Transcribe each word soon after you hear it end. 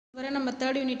வரை நம்ம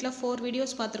தேர்ட் யூனிட்ல 4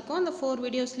 வீடியோஸ் பார்த்துருக்கோம். அந்த 4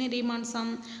 வீடியோஸ்லையும் Riemann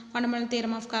some, fundamental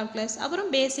theorem of calculus,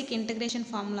 அப்புறம் பேசிக் இன்டெகிரேஷன்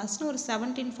ஃபார்முலாஸ்னு ஒரு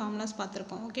 17 ஃபார்முலாஸ்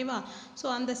பார்த்துருக்கோம். ஓகேவா? ஸோ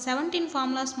அந்த 17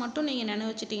 ஃபார்முலாஸ் மட்டும் நீங்கள்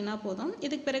நினைவு வச்சுட்டிங்கன்னா போதும்.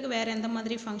 இதுக்கு பிறகு வேறு எந்த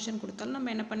மாதிரி ஃபங்க்ஷன் கொடுத்தாலும்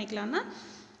நம்ம என்ன பண்ணிக்கலாம்னா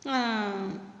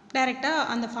டைரெக்டாக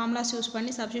அந்த ஃபார்முலாஸ் யூஸ்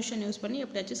பண்ணி சப்ஸ்டியூஷன் யூஸ் பண்ணி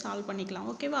எப்படியாச்சும் சால்வ் பண்ணிக்கலாம்.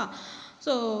 ஓகேவா?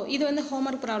 ஸோ இது வந்து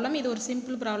ஹோம்ஒர்க் ப்ராப்ளம். இது ஒரு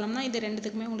சிம்பிள் ப்ராப்ளம் தான். இது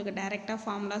ரெண்டுத்துக்குமே உங்களுக்கு டைரெக்டாக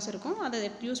ஃபார்முலாஸ் இருக்கும். அதை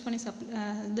யூஸ் பண்ணி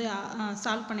இது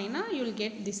சால்வ் பண்ணிங்கன்னா you will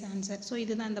get this answer. So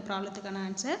இதுதான் இந்த ப்ராப்ளத்துக்கான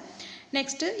ஆன்சர்.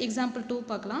 நெக்ஸ்ட்டு எக்ஸாம்பிள் 2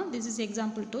 பார்க்கலாம். This is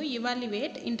example 2.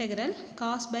 Evaluate integral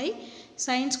cos by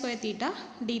sine square theta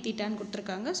D தீட்டான்னு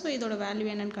கொடுத்துருக்காங்க. ஸோ இதோட வேல்யூ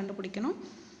என்னன்னு கண்டுபிடிக்கணும்.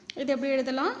 இது எப்படி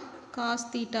எழுதலாம்? Cos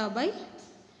theta by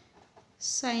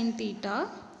sine theta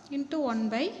into 1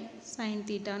 by sign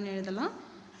தீட்டான்னு எழுதலாம்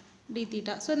டி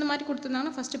தீட்டா. ஸோ இந்த மாதிரி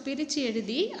கொடுத்துருந்தாங்கன்னா ஃபஸ்ட்டு பிரித்து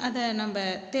எழுதி அதை நம்ம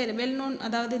வெல் நோன்,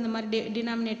 அதாவது இந்த மாதிரி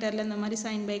டினாமினேட்டரில் இந்த மாதிரி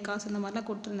சைன் பை காசு இந்த மாதிரிலாம்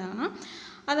கொடுத்துருந்தாங்கன்னா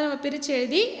அதை நம்ம பிரித்து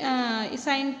எழுதி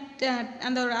சைன்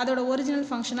அதோட ஒரிஜினல்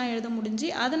ஃபங்க்ஷனாக எழுத முடிஞ்சு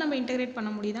அதை நம்ம இன்டெகிரேட்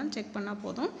பண்ண முடியுதான்னு செக் பண்ணால்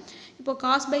போதும். இப்போது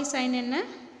காஸ் பை சைன் என்ன?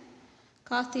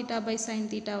 Cos theta by sine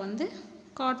theta வந்து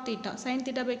God theta. Sine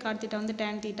theta by God theta வந்து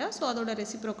டேன் தீட்டா. ஸோ அதோட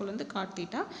ரெசிப்ரோக்கல் வந்து God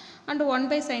theta. And 1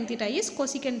 by sine theta is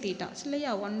கொசிகன் theta.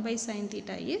 இல்லையா? 1 by sine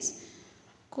theta is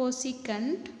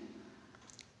cosecant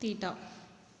theta.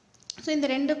 So இந்த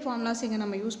ரெண்டு formulas இங்கே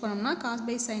நம்ம use பண்ணோம்னா காஸ்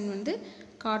பை சைன் வந்து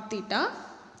God theta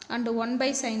and 1 by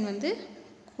sign வந்து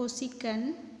cosecant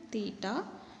theta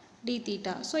D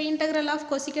theta. So integral of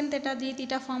cosecant theta D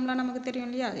theta formula நமக்கு தெரியும்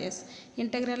இல்லையா? S,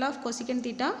 integral of cosecant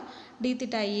theta D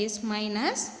theta is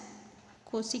minus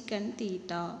cosecant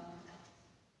theta.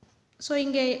 So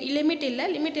இங்கே limit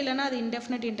இல்லைன்னா அது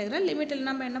indefinite integral. Limit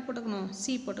இல்லைனா நம்ம என்ன போட்டுக்கணும்?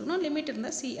 சி போட்டுக்கணும். லிமிட்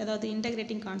இருந்தால் சி, அதாவது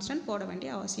இன்டெகிரேட்டிங் கான்ஸ்டன்ட் போட வேண்டிய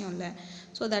அவசியம் இல்லை.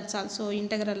 So that's all. So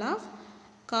integral of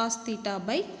cos theta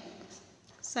by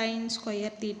sine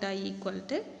square theta equal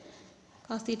to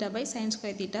cos theta by sine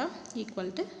square theta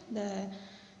equal to the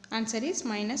answer is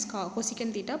minus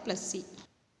கொசிகன் theta plus C.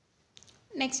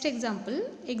 Next example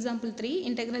 3.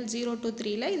 Integral 0 to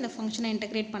 3ல இந்த ஃபங்க்ஷனை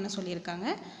integrate பண்ண சொல்லியிருக்காங்க.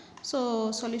 So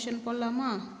solution போடலாமா?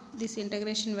 This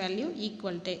integration value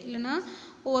equal to, இல்லைனா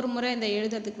ஒவ்வொரு முறை இந்த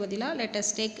எழுதுறதுக்கு பதிலாக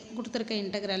லெட்டஸ் டேக் கொடுத்துருக்க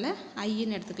இன்டெக்ரலை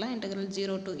ஐன்னு எடுத்துக்கலாம். இன்டெக்ரல்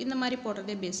 0 to இந்த மாதிரி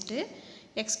போடுறதே best.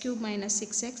 X cube minus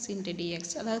 6x into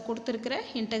dx, அதாவது கொடுத்துருக்கிற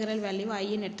இன்டெக்ரல் வேல்யூ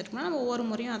ஐன்னு எடுத்துட்டோம்னா நம்ம ஒவ்வொரு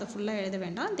முறையும் அதை ஃபுல்லாக எழுத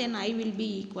வேண்டாம். தென் I will be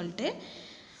equal to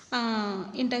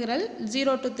integral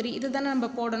 0 to 3 இது தானே நம்ம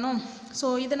போடணும். ஸோ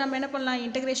இதை நம்ம என்ன பண்ணலாம்?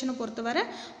 இன்டெகிரேஷனை பொறுத்தவரை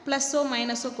ப்ளஸ்ஸோ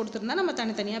மைனஸோ கொடுத்துருந்தா நம்ம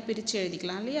தனித்தனியாக பிரித்து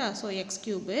எழுதிக்கலாம் இல்லையா? So X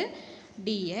cube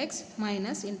dx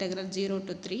minus integral 0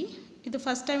 to 3. இது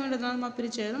ஃபஸ்ட் டைம் எழுதுனாலும் நம்ம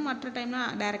பிரித்து எழுதணும், மற்ற டைம்னா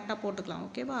டைரெக்டாக போட்டுக்கலாம்.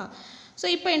 ஓகேவா? ஸோ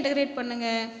இப்போ இன்டெகிரேட்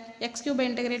பண்ணுங்கள். எக்ஸ் கியூபை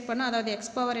இன்டெகிரேட் பண்ணால், அதாவது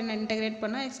எக்ஸ் பவர் என்ன இன்டெகிரேட்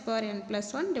பண்ணால் X power n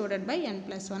 + 1 divided by n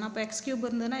 + 1. அப்போ எக்ஸ் கியூப்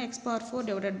இருந்ததுன்னா X power 4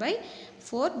 divided by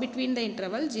 4 between the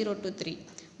interval 0 to 3.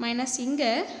 Minus இங்கே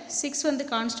 6 வந்து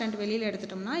கான்ஸ்டன்ட் வெளியில்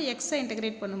எடுத்துட்டோம்னா எக்ஸை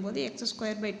இன்டெகிரேட் பண்ணும்போது எக்ஸ்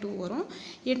ஸ்கொயர் பை 2 வரும்.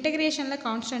 இன்டெகிரேஷனில்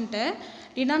கான்ஸ்டன்ட்டை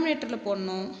டினாமினேட்டரில்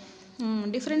போடணும்,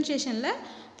 டிஃப்ரென்ஷியேஷனில்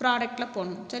ப்ராடக்டில்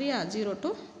போடணும். சரியா? 0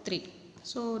 to 3.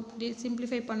 ஸோ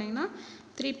சிம்பிளிஃபை பண்ணிங்கன்னா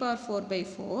 3 power 4 by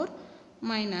 4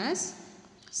 minus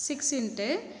 6 into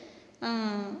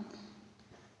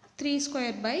 3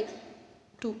 square by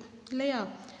 2 இல்லையா?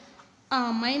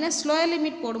 மைனஸ் லோயர்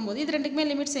லிமிட் போடும்போது இது ரெண்டுக்குமே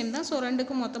லிமிட் சேம் தான். ஸோ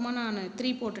ரெண்டுக்கும் மொத்தமாக நான்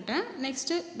 3 போட்டுட்டேன்.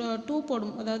 நெக்ஸ்ட்டு 2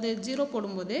 போடும், அதாவது 0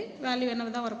 போடும்போது வேல்யூ என்ன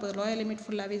தான் வரப்போகுது? லோயர் லிமிட்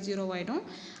ஃபுல்லாகவே 0 ஆகிடும்.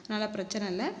 அதனால் பிரச்சனை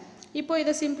இல்லை. இப்போ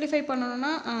இதை சிம்பிளிஃபை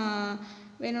பண்ணணும்னா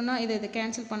வேணும்னா இதை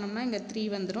கேன்சல் பண்ணோம்னா இங்கே 3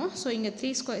 வந்துடும். ஸோ இங்கே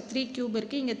 3 கியூப்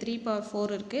இருக்குது, இங்கே 3 power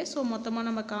 4 இருக்குது. ஸோ மொத்தமாக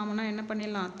நம்ம காமனாக என்ன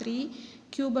பண்ணிடலாம்? 3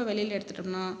 கியூபை வெளியில்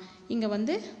எடுத்துட்டோம்னா இங்கே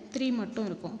வந்து 3 மட்டும்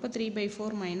இருக்கும். இப்போ 3 by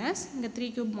 4 மைனஸ் இங்கே 3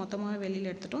 கியூப் மொத்தமாக வெளியில்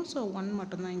எடுத்துட்டோம். ஸோ 1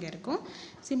 மட்டும்தான் இங்கே இருக்கும்.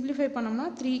 சிம்பிளிஃபை பண்ணோம்னா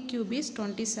 3 கியூப் இஸ்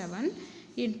 27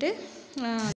 இன்ட்டு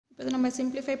இப்போ நம்ம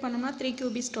சிம்பிளிஃபை பண்ணோம்னா 3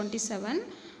 கியூப் இஸ் 27.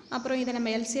 அப்புறம் இதை நம்ம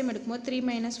எல்சிஎம் எடுக்கும்போது 3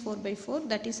 minus 4 by 4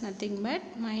 that is nothing but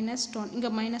minus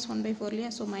இங்கே மைனஸ் 1 by 4 இல்லையா?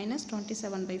 ஸோ மைனஸ்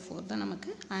 27 by 4 தான் நமக்கு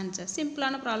ஆன்சர்.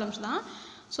 சிம்பிளான ப்ராப்ளம்ஸ் தான்.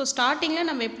 ஸோ ஸ்டார்டிங்கில்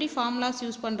நம்ம எப்படி ஃபார்முலாஸ்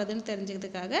யூஸ் பண்ணுறதுன்னு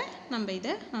தெரிஞ்சுக்கிறதுக்காக நம்ம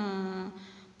இதை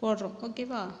போடுறோம்.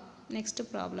 ஓகேவா? Next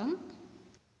problem.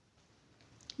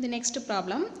 இது நெக்ஸ்ட்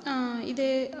ப்ராப்ளம். இது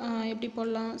எப்படி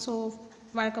போடலாம்? ஸோ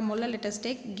வழக்கம் போல் lettuce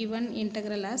take given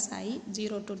integral as I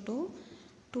 0 to 2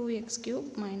 2x cube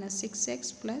minus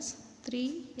 6x plus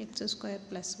 3x square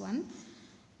plus 1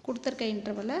 கொடுத்துருக்க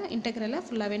இன்டெக்ரலை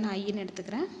ஃபுல்லாகவே நான் ஐன்னு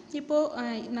எடுத்துக்கிறேன்.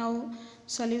 இப்போது now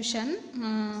solution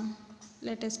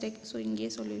lettuce take. So இங்கே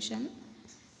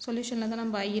சொல்யூஷனில் தான்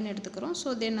நம்ம ஐன்னு எடுத்துக்கிறோம்.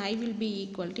 So then I will be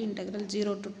equal to integral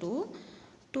 0 to 2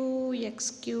 2x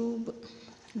cube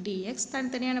dx.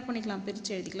 தனித்தனியாக என்ன பண்ணிக்கலாம்?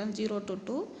 பிரித்து எழுதிக்கலாம். 0 to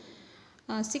 2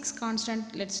 6 constant,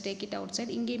 let's take it outside.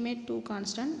 இங்கேயுமே 2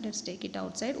 constant, let's take it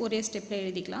outside. ஒரே ஸ்டெப்பில்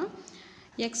எழுதிக்கலாம்.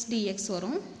 x dx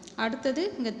வரும். அடுத்தது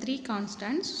இங்கே 3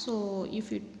 constants. So if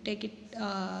you take it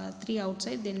 3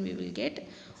 outside, then we will get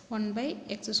 1 by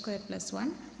x square plus 1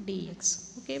 dx.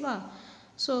 ஓகேவா?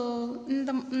 ஸோ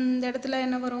இந்த இடத்துல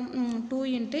என்ன வரும்? 2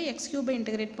 into x cube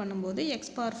integrate பண்ணும்போது x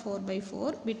power 4 by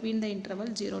 4 between the interval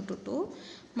 0 to 2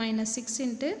 minus 6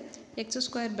 into x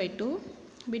square by 2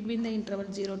 between the interval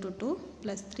 0 to 2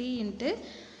 plus 3 into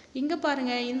இங்கே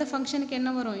பாருங்கள் இந்த ஃபங்க்ஷனுக்கு என்ன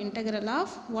வரும்? Integral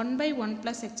of 1 by 1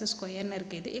 plus x ஸ்கொயர்னு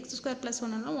இருக்குது. இது x square plus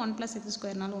 1 1 plus x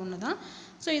ஸ்கொயர்னாலும் ஒன்று தான்.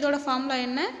 ஸோ இதோட ஃபார்முலா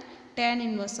என்ன? tan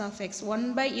inverse of x 1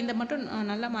 by இந்த மட்டும்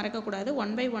நல்லா மறக்கக்கூடாது.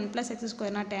 1 by 1 plus x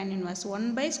ஸ்கொயர்னா tan inverse, 1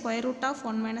 by square root of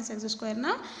 1 minus x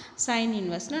ஸ்கொயர்னா sin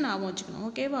inverseனு ஞாபகம் வச்சுக்கணும்.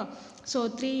 ஓகேவா? So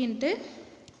 3 into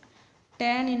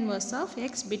tan inverse of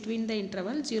x between the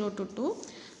interval 0 to 2.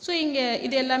 So இங்கே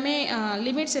இது எல்லாமே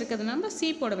லிமிட்ஸ் இருக்கிறது நம்ம சி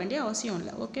போட வேண்டிய அவசியம்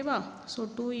இல்லை. ஓகேவா? So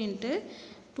 2 into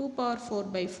 2 power 4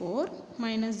 by 4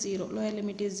 minus 0, lower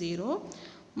limit is 0,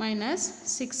 minus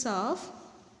 6 of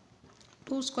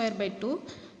 2 square by 2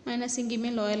 minus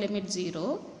இங்கேயுமே lower limit 0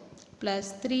 plus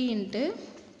 3 into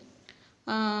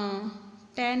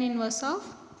tan inverse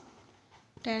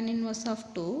of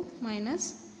 2 minus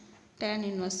tan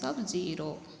inverse of 0.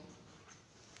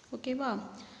 ஓகேவா?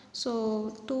 So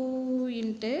 2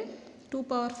 into 2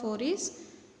 power 4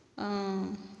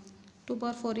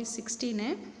 is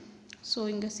 16. So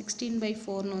இங்கே 16 by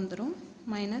 4 வந்துரும்.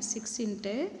 minus 6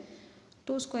 into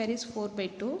 2 square is 4 by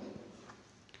 2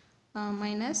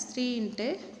 minus 3 into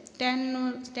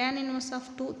tan inverse of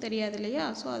 2 தெரியாது இல்லையா?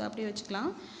 So அதை அப்படியே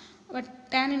வச்சுக்கலாம். But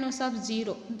tan inverse of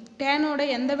 0, டேனோட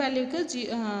எந்த வேல்யூக்கு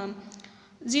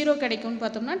 0 கிடைக்கும்னு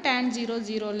பார்த்தோம்னா tan 0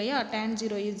 0 இல்லையா? tan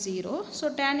 0 is 0. So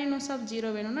tan inverse of 0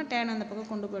 வேணும்னா tan அந்த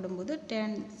பக்கம் கொண்டு போயிடும்போது tan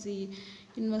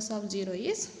inverse of 0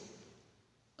 is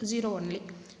 0 only.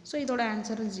 So இதோட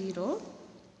answer 0.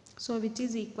 So which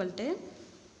is equal to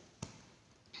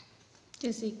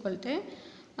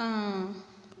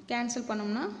cancel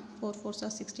பண்ணோம்னா 4 4s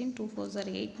are 16, 2 4s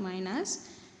are 8 minus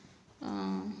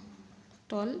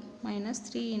 12 minus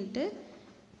 3 into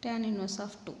tan inverse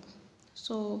of 2.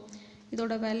 So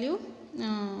இதோட value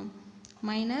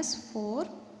 -4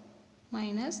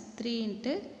 minus 3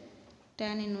 into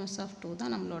tan inverse of 2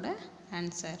 தான் நம்மளோட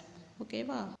answer.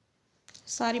 ஓகேவா?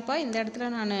 சாரிப்பா, இந்த இடத்துல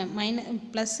நான்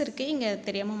ப்ளஸ் இருக்குது, இங்கே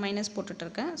தெரியாமல் மைனஸ்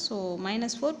போட்டுட்ருக்கேன். ஸோ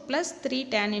 -4 + 3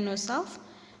 tan inverse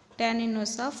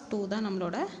of 2 தான்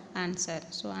நம்மளோட answer.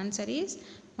 So answer is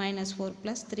 -4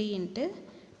 + 3 into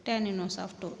tan inverse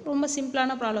of 2. ரொம்ப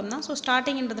சிம்பிளான ப்ராப்ளம் தான். ஸோ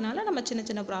ஸ்டார்டிங்கிறதுனால நம்ம சின்ன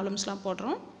சின்ன ப்ராப்ளம்ஸ்லாம்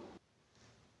போடுறோம்.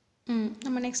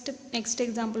 நம்ம நெக்ஸ்ட்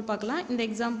எக்ஸாம்பிள் பார்க்கலாம். இந்த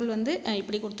எக்ஸாம்பிள் வந்து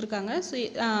இப்படி கொடுத்துருக்காங்க. ஸோ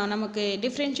நமக்கு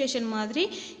டிஃப்ரென்ஷியேஷன் மாதிரி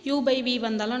u/v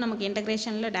வந்தாலும் நமக்கு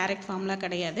இன்டகிரேஷனில் டைரக்ட் ஃபார்முலா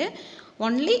கிடையாது.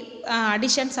 ஒன்லி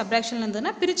அடிஷன் சப்ராக்ஷன்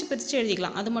இருந்ததுன்னா பிரித்து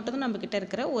எழுதிக்கலாம். அது மட்டும் தான் நம்மக்கிட்ட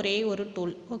இருக்கிற ஒரே ஒரு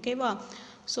டூல். ஓகேவா?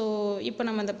 ஸோ இப்போ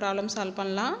நம்ம இந்த ப்ராப்ளம் சால்வ்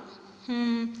பண்ணலாம்.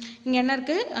 இங்கே என்ன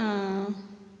இருக்குது?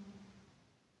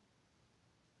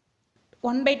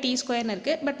 1 by t ஸ்கொயர்னு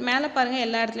இருக்குது. பட் மேலே பாருங்கள்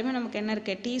எல்லா இடத்துலையுமே நமக்கு என்ன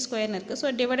இருக்குது? t ஸ்கொயர்னு இருக்குது. ஸோ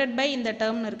டிவைடட் பை இந்த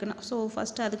டேர்ம்னு இருக்குன்னா, ஸோ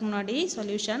ஃபஸ்ட்டு அதுக்கு முன்னாடி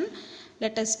solution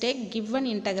let us take given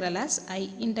integral as I.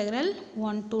 Integral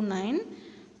 1 to 9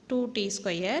 2t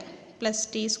square plus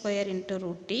t square into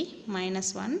root t minus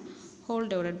 1 whole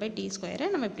divided by t square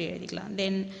நம்ம இப்படி எழுதிக்கலாம்.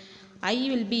 Then I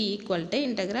will be equal to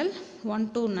integral 1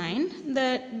 to 9. The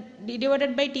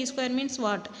divided by t square means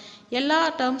what? எல்லா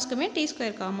டேர்ம்ஸ்க்குமே t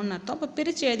square common அர்த்தம். அப்போ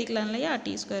பிரித்து எழுதிக்கலாம் இல்லையா? t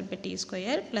square by t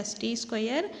square plus t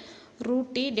square root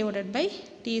t divided by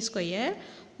t square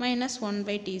minus 1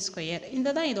 by t square. இந்த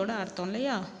தான் இதோட அர்த்தம்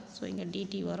இல்லையா? ஸோ இங்கே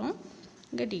dt வரும்,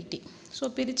 இங்கே dt. ஸோ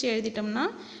பிரித்து எழுதிட்டோம்னா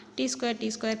t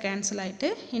square கேன்சல் ஆகிட்டு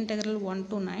integral 1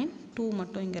 to 9 2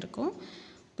 மட்டும் இங்கே இருக்கும்.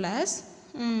 ப்ளஸ்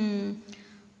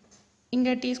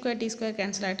இங்கே t square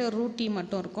கேன்சல் ஆகிட்டு root t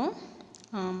மட்டும் இருக்கும்.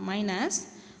 மைனஸ்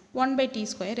 1 by t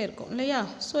square இருக்கும் இல்லையா?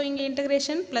 ஸோ இங்கே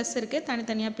இன்டகிரேஷன் ப்ளஸ் இருக்குது,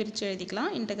 தனித்தனியாக பிரித்து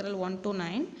எழுதிக்கலாம். integral 1 to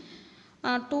 9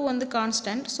 2 வந்து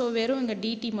கான்ஸ்டன்ட். ஸோ வெறும் இங்கே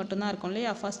dt மட்டும்தான் இருக்கும்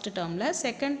இல்லையா ஃபஸ்ட்டு டேர்மில்.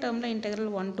 செகண்ட் டேர்மில் integral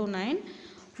 1 to 9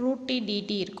 root t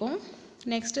dt இருக்கும்.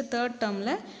 நெக்ஸ்ட்டு தேர்ட்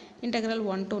டேர்மில் integral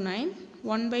 1 to 9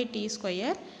 1 by t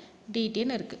square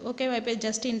dtன்னு இருக்குது. ஓகேவா? இப்போ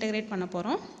ஜஸ்ட் இன்டகிரேட் பண்ண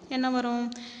போகிறோம். என்ன வரும்?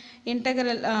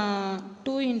 இன்டகிரல்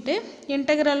 2 இன்ட்டு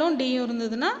இன்டகிரலும் d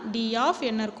இருந்ததுன்னா d ஆஃப்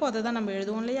என்ன இருக்கோ அதை தான் நம்ம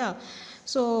எழுதுவோம் இல்லையா?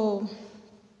 ஸோ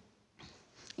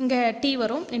இங்கே t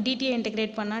வரும், dtயை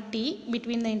இன்டகிரேட் பண்ணால் t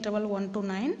between the interval 1 to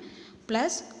 9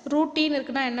 plus root tன்னு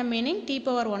இருக்குன்னா என்ன மீனிங்? t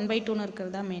power 1 by 2ன்னு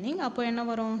இருக்கிறது தான் மீனிங். அப்போ என்ன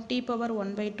வரும்? t power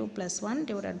 1 by 2 plus 1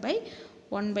 divided by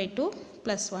 1 by 2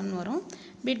 plus 1 வரும்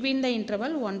between the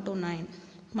interval 1 to 9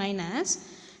 minus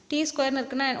t square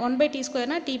இருக்குன்னா 1 by t square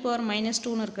னா t power minus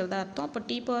 2 னு இருக்கிறதா அர்த்தம். அப்போ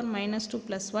t power minus 2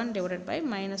 plus 1 divided by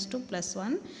minus 2 plus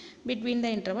 1 between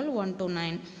the interval 1 to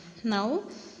 9. Now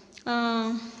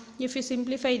if you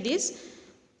simplify this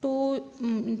 2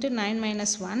 into 9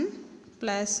 minus 1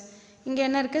 plus இங்கே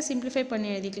என்ன இருக்குது simplify பண்ணி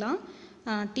எழுதிக்கலாம்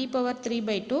t power 3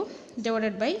 by 2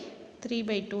 divided by 3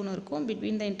 by 2 னு இருக்கும்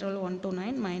between the interval 1 to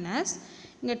 9 minus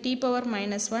இங்கே t power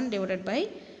minus 1 divided by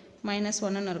minus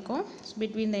 1 னு இருக்கும்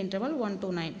between the interval 1 to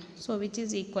 9. So which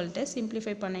is equal to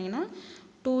simplify பண்ணிங்கன்னா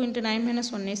 2 into 9 minus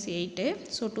 1 is 8.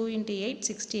 So 2 into 8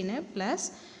 16 plus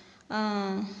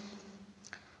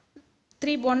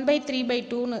 1 by 3 by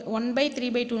 2 1 by 3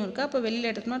 by 2 னு இருக்கு. அப்போ வெளியில்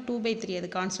எடுத்தோம்னா 2 by 3 அது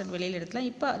கான்ஸ்டன்ட் வெளியில் எடுக்கலாம்.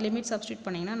 இப்போ லிமிட் சப்ஸ்டியூட்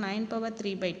பண்ணிங்கன்னா 9 power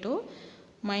 3 by 2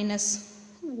 minus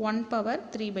 1 power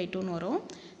 3 by 2 னு வரும்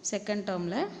செகண்ட்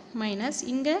டேர்மில். மைனஸ்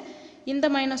இங்கே இந்த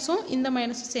மைனஸும் இந்த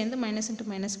மைனஸும் சேர்ந்து மைனஸ் இன்ட்டு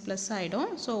மைனஸ் ப்ளஸ் ஆகிடும்.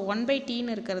 ஸோ 1 by t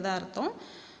னு இருக்கிறதா அர்த்தம்.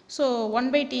 ஸோ 1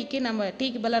 by tக்கு நம்ம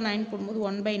tக்கு பதிலாக 9 போடும்போது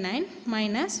 1 by 9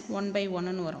 மைனஸ் 1 by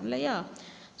 1 னு வரும் இல்லையா.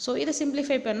 ஸோ இதை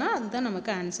சிம்பிளிஃபை பண்ணால் அதுதான்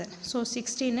நமக்கு answer. So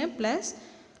 16 plus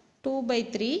 2 by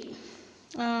 3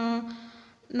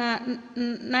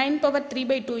 9 power 3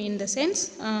 by 2 in the sense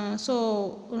so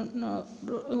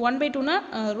 1 by 2 னா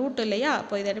ரூட் இல்லையா.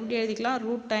 அப்போ இதை எப்படி எழுதிக்கலாம்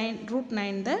root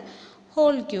 9 the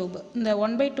whole cube. இந்த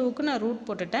 1 by 2க்கு நான் ரூட்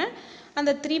போட்டுட்டேன்.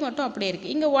 அந்த 3 மட்டும் அப்படியே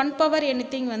இருக்குது. இங்கே 1 power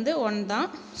anything வந்து 1 தான்.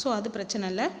 ஸோ அது பிரச்சனை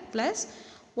இல்லை. ப்ளஸ்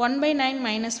 1 by 9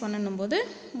 minus 1 போது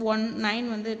 9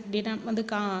 வந்து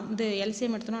இது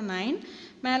எல்சிஎம் எடுத்தோம்னா 9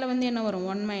 மேலே வந்து என்ன வரும்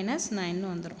 1 minus 9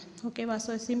 வந்துடும். ஓகேவா.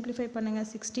 ஸோ சிம்பிளிஃபை பண்ணுங்கள்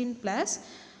 16 plus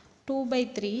 2 by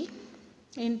 3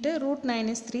 into root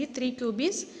 9 is 3 cube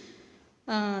is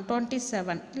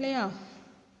 27 இல்லையா.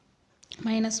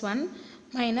 minus 1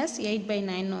 minus 8 by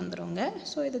 9 வந்துருங்க.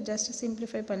 ஸோ இது ஜஸ்ட்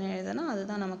சிம்பிளிஃபை பண்ணி எழுதுனா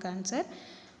அதுதான் நமக்கு ஆன்சர்.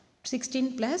 16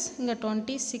 ப்ளஸ் இங்கே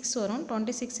 26 வரும்.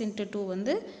 26 into 2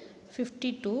 வந்து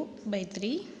 52 by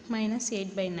 3 minus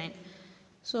 8 by 9.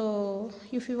 So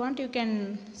if you want you can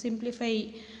simplify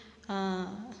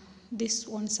this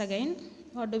once again.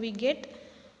 What do we get?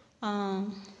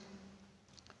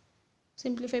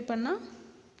 Simplify பண்ணா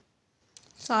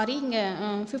சாரி இங்கே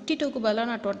 52க்கு பதிலாக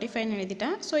நான் 25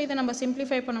 எழுதிட்டேன். ஸோ இதை நம்ம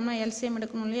சிம்பிளிஃபை பண்ணோம்னா எல்சிஎம்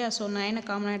எடுக்கணும் இல்லையா. ஸோ 9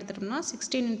 காமனாக எடுத்துட்டோம்னா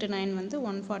 16 into 9 வந்து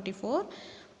 144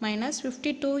 மைனஸ்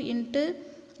 52 into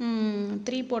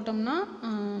 3 போட்டோம்னா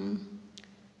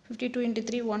 52 into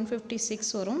 3 156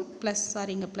 வரும். ப்ளஸ்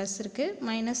சாரி இங்கே ப்ளஸ் இருக்குது.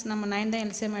 மைனஸ் நம்ம 9 தான்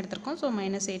எல்சிஎம் எடுத்திருக்கோம். ஸோ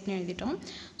மைனஸ் 8னு எழுதிட்டோம்.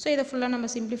 ஸோ இதை ஃபுல்லாக நம்ம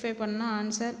சிம்பிளிஃபை பண்ணால்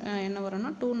ஆன்சர் என்ன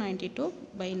வரும்னா 292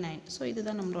 by 9. ஸோ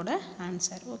இதுதான் நம்மளோட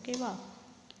ஆன்சர். ஓகேவா.